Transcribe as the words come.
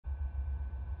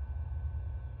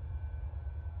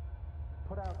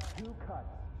out 2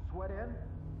 cuts. Sweat in,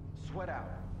 sweat out.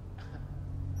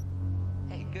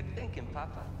 Hey, good thinking,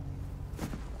 Papa.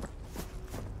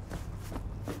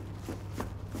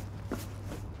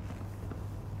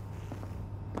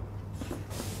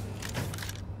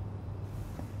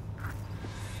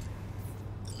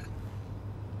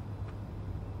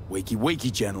 Wakey,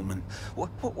 wakey, gentlemen.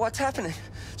 What's happening?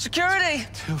 Security!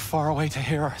 Too far away to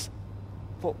hear us.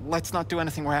 Well, let's not do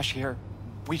anything rash here.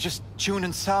 We just tune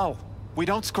and sell. We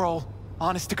don't scroll.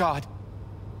 Honest to God.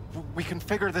 We can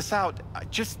figure this out.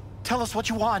 Just tell us what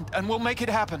you want, and we'll make it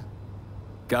happen.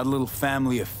 Got a little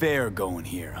family affair going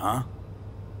here, huh?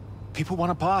 People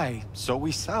want to buy, so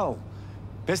we sell.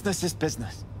 Business is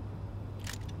business.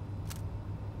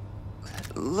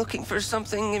 Looking for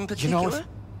something in particular? You know,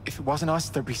 if it wasn't us,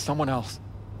 there'd be someone else.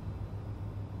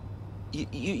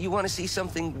 You want to see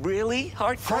something really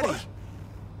hardcore? Freddy!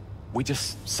 We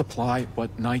just supply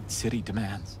what Night City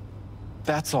demands.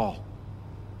 That's all.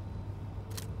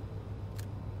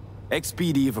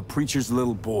 XBD of a preacher's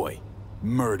little boy.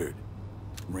 Murdered.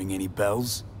 Ring any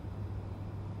bells?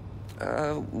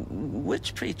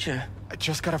 Which preacher? I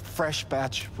just got a fresh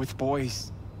batch with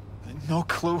boys. No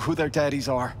clue who their daddies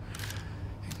are.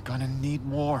 Gonna need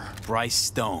more. Bryce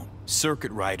Stone,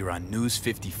 circuit rider on News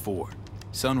 54.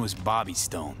 Son was Bobby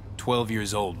Stone, 12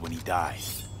 years old when he died.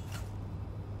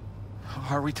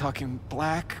 Are we talking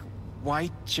black,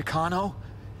 white, Chicano?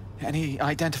 Any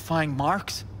identifying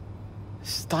marks?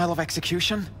 Style of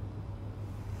execution?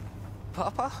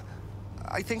 Papa?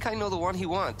 I think I know the one he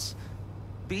wants.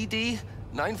 BD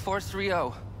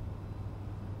 9430.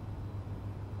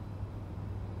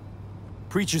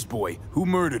 Preacher's boy, who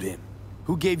murdered him?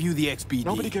 Who gave you the XBD?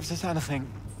 Nobody gives us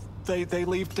anything. They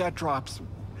leave dead drops.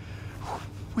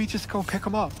 We just go pick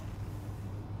them up.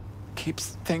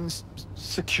 Keeps things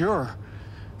secure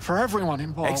for everyone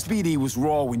involved. XBD was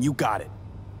raw when you got it.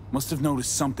 Must have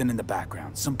noticed something in the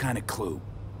background, some kind of clue.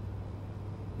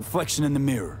 Reflection in the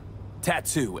mirror,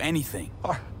 tattoo, anything.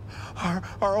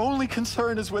 Our only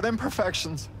concern is with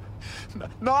imperfections,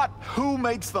 not who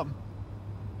makes them.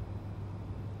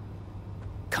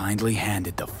 Kindly hand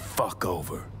it the fuck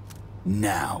over.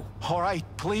 Now. All right,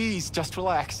 please, just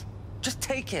relax. Just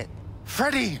take it.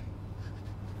 Freddy!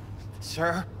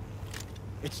 Sir,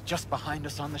 it's just behind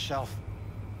us on the shelf.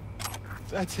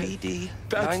 That's it. BD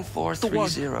That's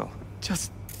 9430.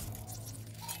 Just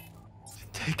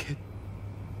take it.